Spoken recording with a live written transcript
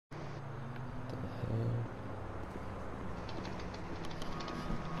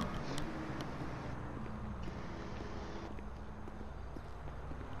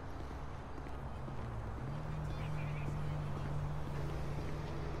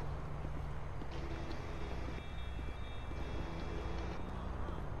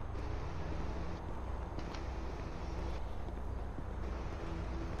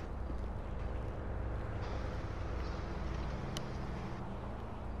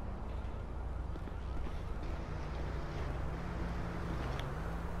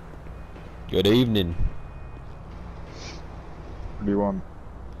Good evening. What do you want?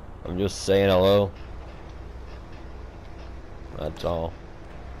 I'm just saying hello. That's all.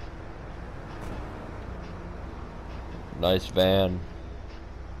 Nice van.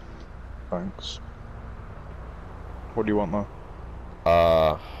 Thanks. What do you want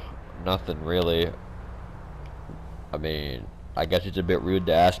though? Nothing really. I mean, I guess it's a bit rude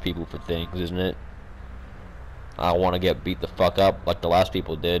to ask people for things, isn't it? I don't want to get beat the fuck up like the last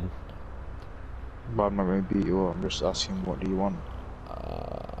people did. But I'm not going to beat you up. I'm just asking, what do you want?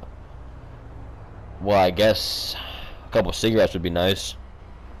 Well, I guess a couple cigarettes would be nice.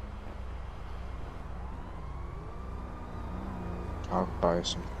 I'll buy you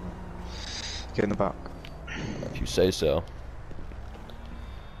something. Get in the back. If you say so.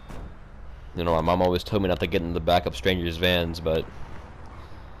 You know, my mom always told me not to get in the back of strangers' vans, but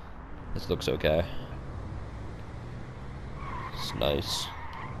this looks okay. It's nice.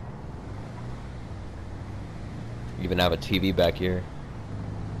 You even have a TV back here.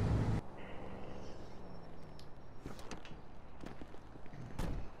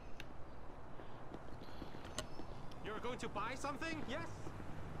 You're going to buy something? Yes?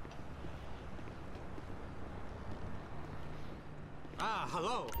 Ah,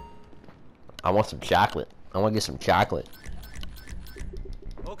 hello. I want some chocolate. I want to get some chocolate.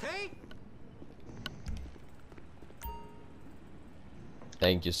 Okay.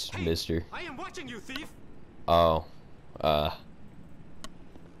 Thank you, Hey, mister. I am watching you, thief. Oh,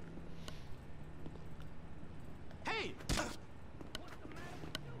 Hey!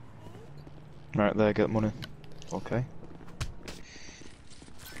 Right there, get money. Okay.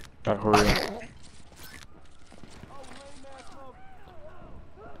 Right, hurry up.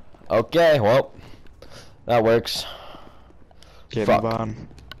 okay, well, that works. Get in Fuck. the van.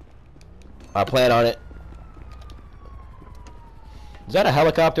 I plan on it. Is that a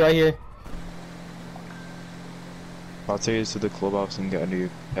helicopter right here? I'll take you to the clubhouse and get a new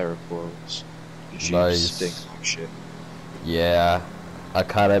pair of clothes. You Nice. stink like shit. Yeah, I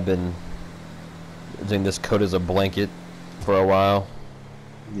kind of been using this coat as a blanket for a while.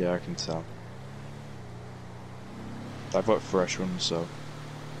 Yeah, I can tell. I've got fresh ones, so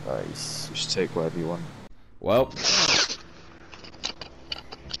Nice. just take whatever you want. Well,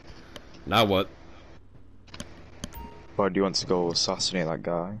 now what? Or do you want to go assassinate that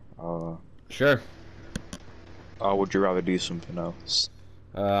guy? Sure. Or would you rather do something else?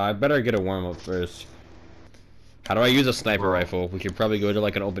 I better get a warm up first. How do I use a sniper rifle? We could probably go to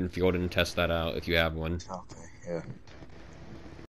like an open field and test that out if you have one. Okay, yeah.